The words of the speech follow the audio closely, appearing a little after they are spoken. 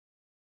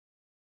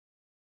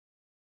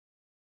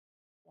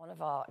One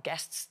of our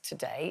guests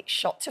today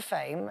shot to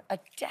fame a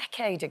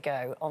decade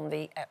ago on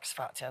The X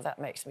Factor. That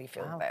makes me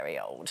feel very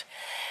old.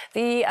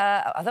 The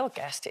other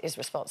guest is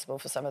responsible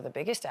for some of the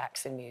biggest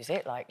acts in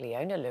music, like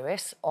Leona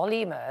Lewis,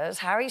 Ollie Murs,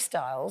 Harry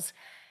Styles,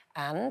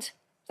 and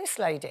this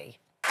lady.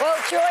 Well,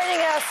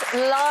 joining us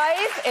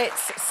live,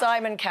 it's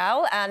Simon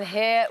Cowell, and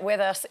here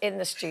with us in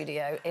the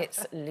studio,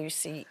 it's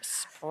Lucy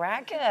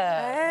Spraggan.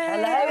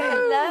 Hey.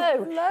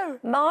 Hello. Hello.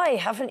 My,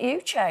 haven't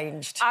you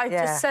changed? I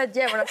just said,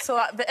 when I saw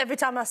that, but every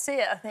time I see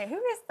it, I think, who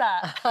is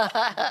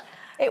that?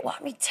 It was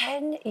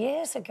 10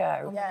 years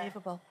ago.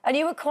 Unbelievable. And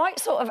you were quite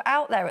sort of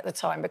out there at the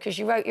time because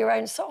you wrote your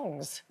own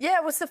songs. Yeah,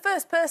 I was the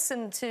first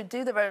person to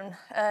do their own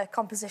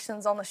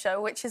compositions on the show,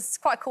 which is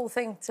quite a cool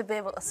thing to be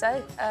able to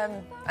say.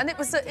 And it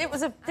was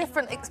a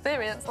different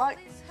experience, like.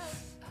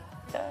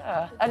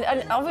 Yeah.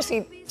 And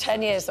obviously,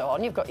 10 years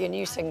on, you've got your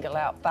new single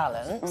out,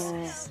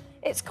 Balance.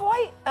 It's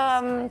quite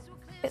a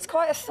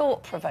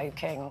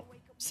thought-provoking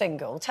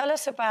single. Tell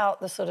us about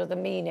the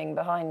meaning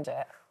behind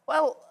it.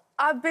 Well,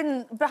 I've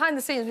been behind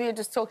the scenes. We were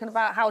just talking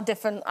about how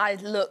different I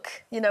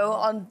look,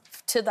 on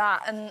to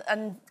that.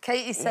 And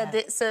Katie said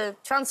it's a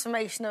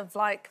transformation of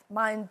like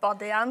mind,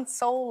 body, and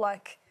soul.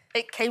 Like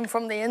it came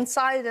from the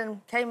inside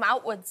and came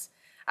outwards.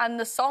 And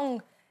the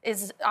song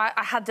is.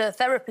 I had a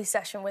therapy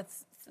session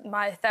with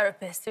my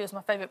therapist, who was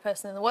my favourite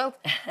person in the world.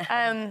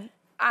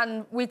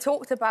 And we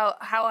talked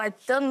about how I'd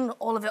done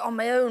all of it on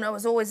my own. I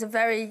was always a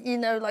very,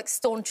 like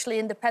staunchly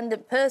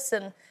independent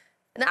person.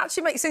 And it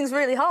actually makes things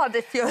really hard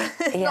if you're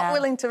not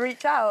willing to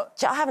reach out.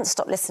 I haven't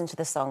stopped listening to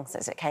the song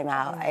since it came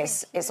out.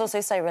 It's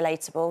also so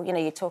relatable.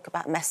 You talk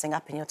about messing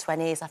up in your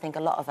 20s. I think a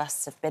lot of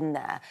us have been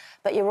there.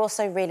 But you're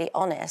also really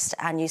honest.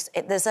 And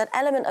there's an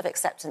element of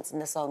acceptance in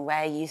the song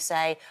where you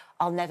say,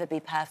 I'll never be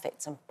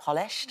perfect and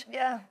polished.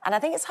 Yeah. And I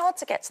think it's hard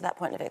to get to that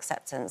point of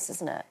acceptance,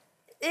 isn't it?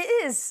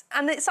 It is.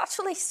 And it's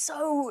actually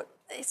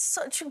it's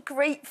such a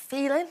great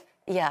feeling.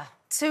 Yeah.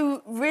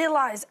 To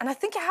realise, and I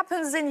think it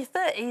happens in your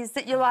 30s,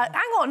 that you're like,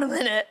 hang on a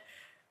minute,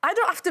 I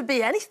don't have to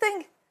be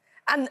anything.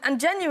 And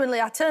genuinely,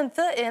 I turned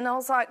 30 and I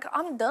was like,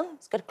 I'm done.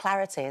 It's good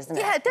clarity, isn't it?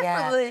 Yeah,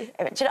 definitely.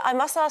 Yeah. Do you know, I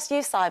must ask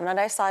you, Simon, I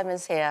know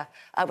Simon's here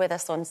with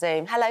us on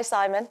Zoom. Hello,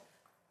 Simon.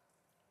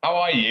 How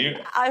are you?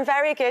 I'm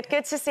very good.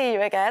 Good to see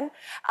you again.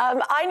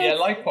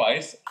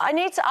 Likewise. I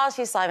need to ask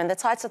you, Simon, the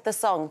title of the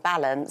song,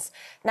 Balance.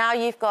 Now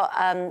you've got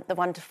the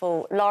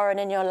wonderful Lauren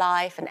in your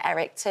life and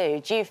Eric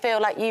too. Do you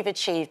feel like you've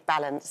achieved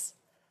balance?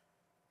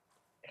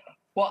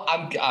 Well,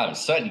 I'm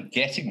certainly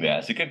getting there.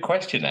 It's a good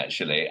question,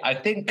 actually. I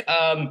think,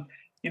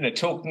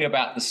 talking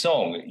about the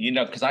song,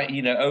 because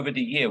over the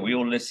year, we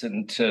all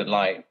listen to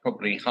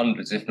probably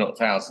hundreds, if not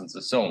thousands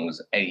of songs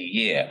a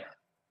year.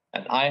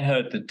 And I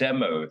heard the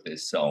demo of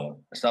this song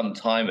some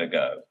time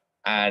ago,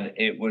 and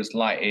it was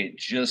like it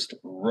just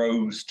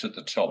rose to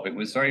the top. It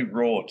was very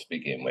raw to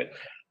begin with.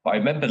 But I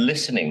remember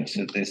listening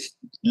to this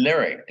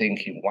lyric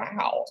thinking,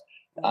 wow,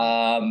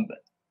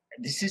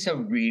 this is a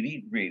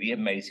really, really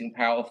amazing,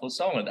 powerful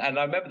song. And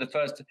I remember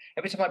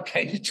every time I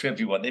played it to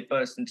everyone, they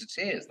burst into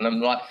tears. And I'm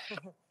like,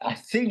 I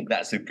think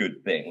that's a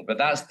good thing. But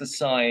that's the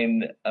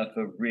sign of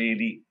a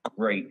really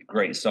great,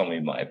 great song,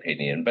 in my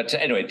opinion. But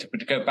anyway,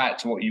 to go back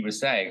to what you were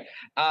saying,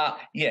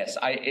 yes,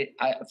 I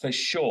for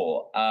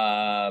sure,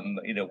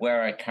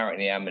 where I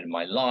currently am in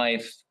my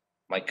life,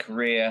 my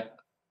career,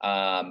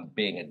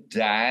 being a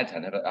dad,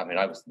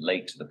 I was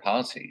late to the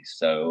party.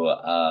 So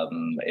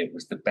it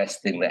was the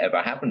best thing that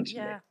ever happened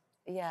to me.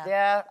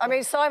 Yeah. I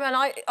mean, Simon,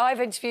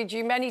 I've interviewed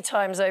you many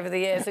times over the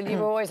years and you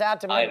were always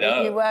adamant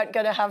that you weren't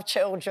going to have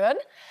children.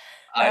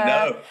 I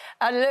know.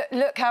 And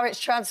look how it's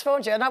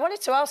transformed you. And I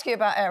wanted to ask you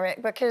about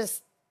Eric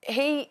because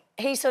he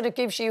sort of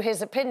gives you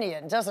his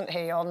opinion, doesn't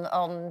he,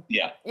 on...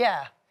 Yeah.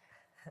 Yeah.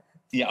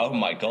 Yeah, oh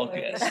my God,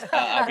 yes.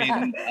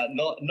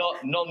 Not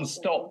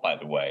non-stop, by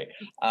the way.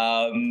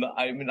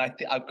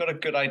 I've got a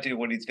good idea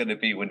what he's going to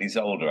be when he's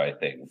older, I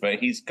think. But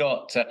he's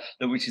got,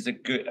 which is a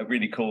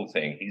really cool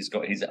thing, he's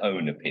got his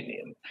own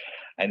opinion.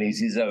 And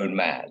he's his own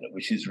man,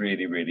 which is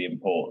really, really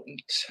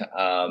important.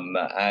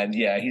 And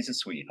yeah, he's a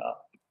sweetheart.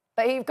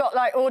 But you've got,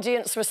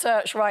 audience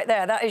research right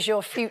there. That is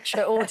your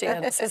future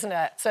audience, isn't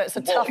it? So it's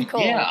a tough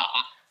call. Yeah.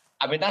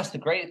 That's the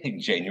great thing,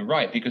 Jane. You're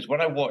right, because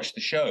when I watch the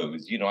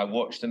shows, I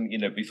watch them,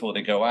 before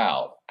they go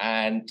out,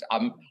 and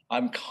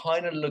I'm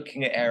kind of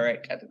looking at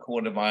Eric at the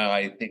corner of my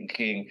eye,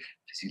 thinking,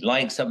 does he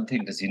like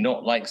something? Does he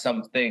not like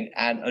something?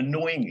 And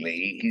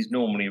annoyingly, he's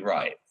normally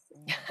right.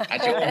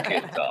 As all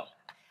kids are.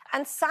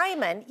 And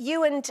Simon,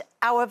 you and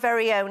our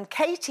very own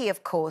Katie,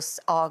 of course,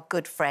 are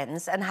good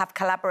friends and have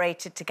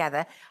collaborated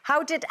together.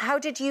 How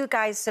did you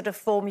guys sort of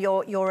form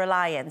your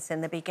alliance in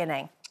the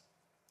beginning?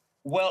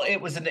 Well, it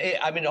was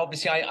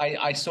obviously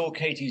I saw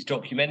Katie's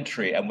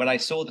documentary, and when I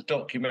saw the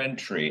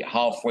documentary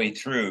halfway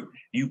through,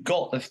 you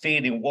got the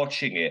feeling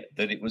watching it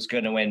that it was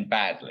going to end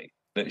badly,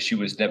 that she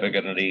was never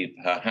going to leave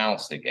her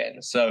house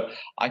again. So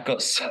I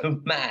got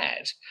so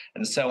mad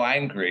and so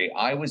angry,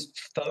 I was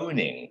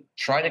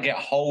trying to get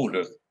hold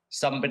of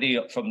somebody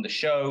from the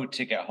show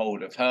to get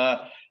hold of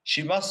her.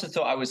 she must have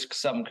thought I was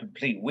some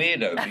complete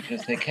weirdo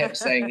because they kept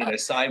saying, you know,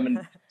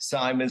 Simon,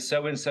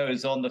 so-and-so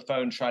is on the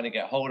phone trying to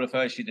get hold of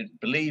her. She didn't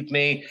believe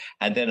me.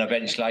 And then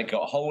eventually I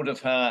got hold of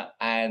her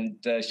and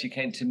she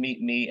came to meet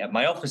me at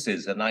my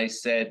offices. And I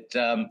said,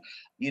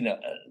 you know,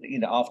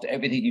 after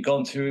everything you've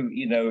gone through,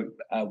 you know,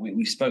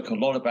 we spoke a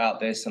lot about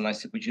this. And I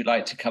said, would you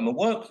like to come and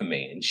work for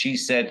me? And she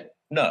said,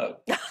 no.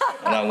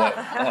 And I went,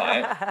 all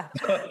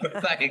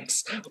right,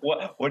 thanks.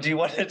 What do you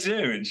want to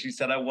do? And she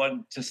said, I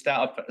want to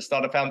start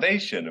a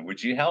foundation. And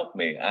would you help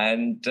me?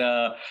 And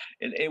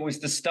it was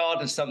the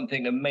start of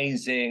something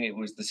amazing. It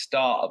was the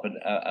start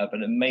of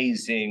an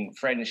amazing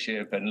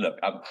friendship. And look,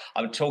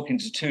 I'm talking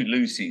to two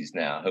Lucys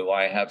now who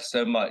I have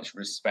so much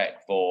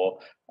respect for.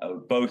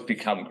 Both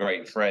become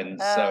great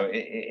friends, so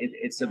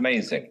it's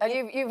amazing. And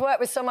you've worked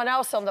with someone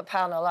else on the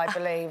panel, I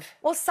believe.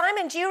 Well,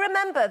 Simon, do you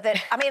remember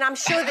that? I mean, I'm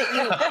sure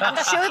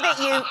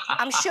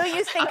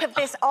you think of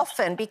this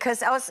often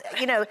because I'll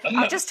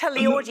just tell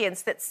the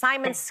audience that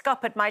Simon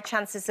scuppered my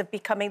chances of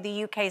becoming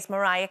the UK's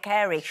Mariah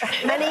Carey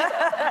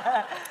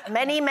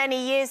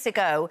many years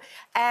ago.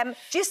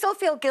 Do you still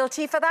feel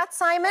guilty for that,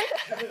 Simon?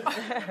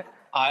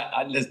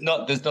 There's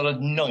not a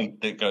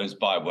night that goes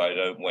by where I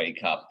don't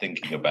wake up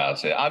thinking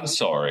about it. I'm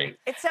sorry.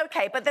 It's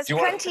okay, but there's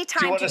plenty of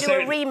time to do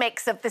a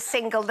remix of the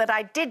single that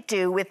I did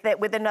do with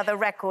another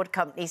record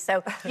company.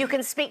 So you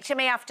can speak to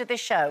me after the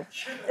show.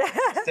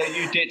 So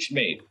you ditch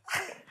me.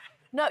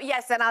 No,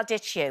 yes, and I'll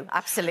ditch you.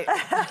 Absolutely.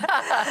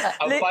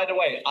 Oh, by the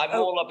way, I'm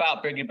all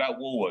about bringing back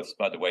Woolworths.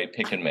 By the way,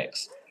 pick and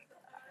mix.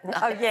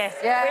 Oh yes,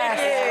 Yes.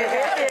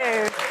 with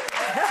you.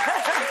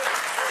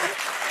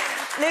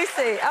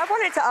 Lucy, I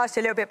wanted to ask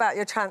you a little bit about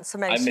your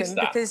transformation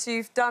because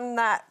you've done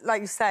that,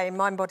 like you say,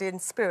 mind, body and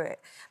spirit,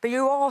 but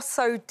you are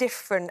so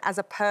different as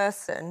a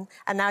person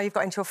and now you've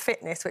got into your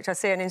fitness, which I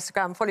see on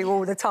Instagram, follow you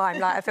all the time,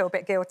 like I feel a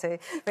bit guilty,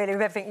 really,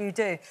 with everything you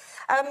do.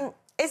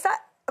 Is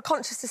that a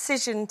conscious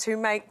decision to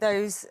make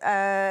those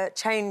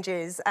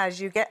changes as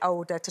you get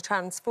older to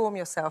transform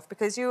yourself?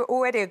 Because you're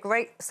already a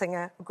great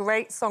singer, a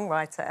great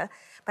songwriter,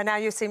 but now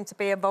you seem to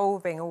be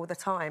evolving all the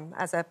time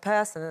as a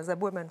person, as a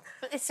woman.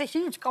 But it's a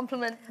huge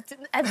compliment.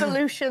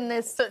 Evolution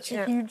is such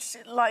a huge,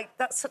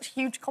 that's such a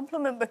huge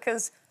compliment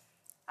because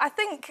I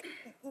think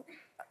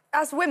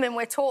as women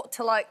we're taught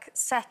to,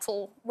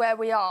 settle where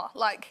we are.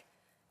 Like,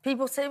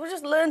 people say, well,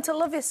 just learn to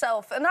love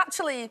yourself. And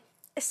actually,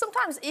 it's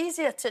sometimes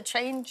easier to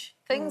change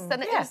things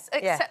than it is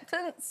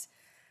acceptance.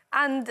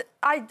 And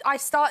I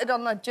started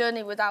on a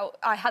journey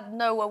I had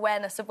no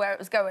awareness of where it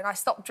was going. I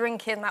stopped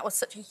drinking. That was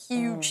such a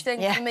huge thing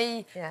for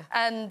me. Yeah.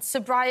 And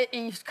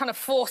sobriety kind of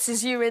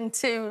forces you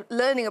into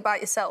learning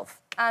about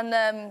yourself. And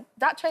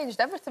that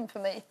changed everything for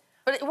me.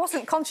 But it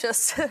wasn't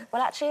conscious.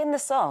 Well, actually, in the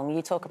song,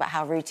 you talk about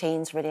how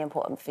routine's really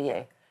important for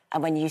you.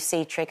 And when you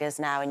see triggers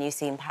now and you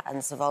see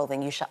patterns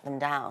evolving, you shut them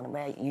down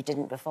where you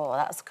didn't before.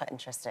 That's quite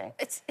interesting.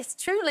 It's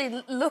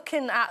truly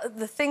looking at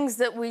the things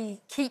that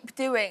we keep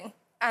doing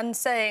and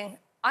saying,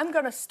 I'm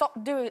going to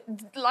stop doing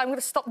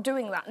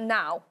that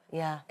now.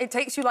 Yeah. It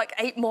takes you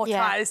 8 more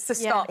tries to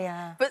stop.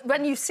 Yeah. But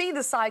when you see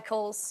the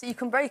cycles, you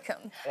can break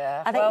them.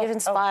 Yeah. I think you've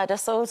inspired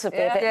us all to be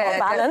a bit more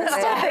balanced.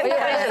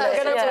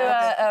 We're going to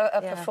do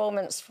a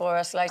performance for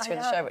us later in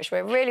the show, which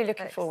we're really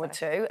looking forward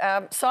to.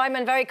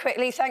 Simon, very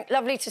quickly,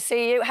 lovely to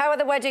see you. How are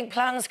the wedding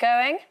plans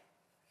going?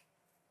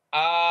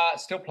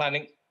 Still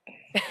planning.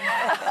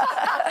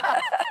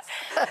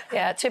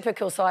 Yeah,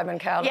 typical Simon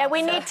Cowell. Yeah,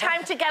 we need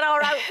time to get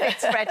our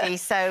outfits ready,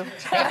 so...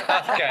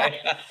 OK.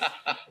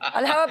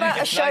 And how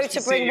about a show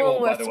to bring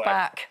Woolworths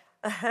back?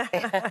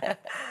 I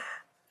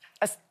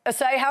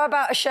say, how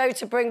about a show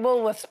to bring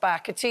Woolworths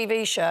back, a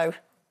TV show?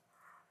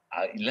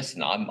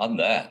 Listen, I'm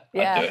there.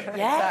 Yeah, I'd do it.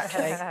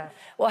 Exactly.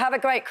 Well, have a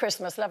great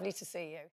Christmas. Lovely to see you.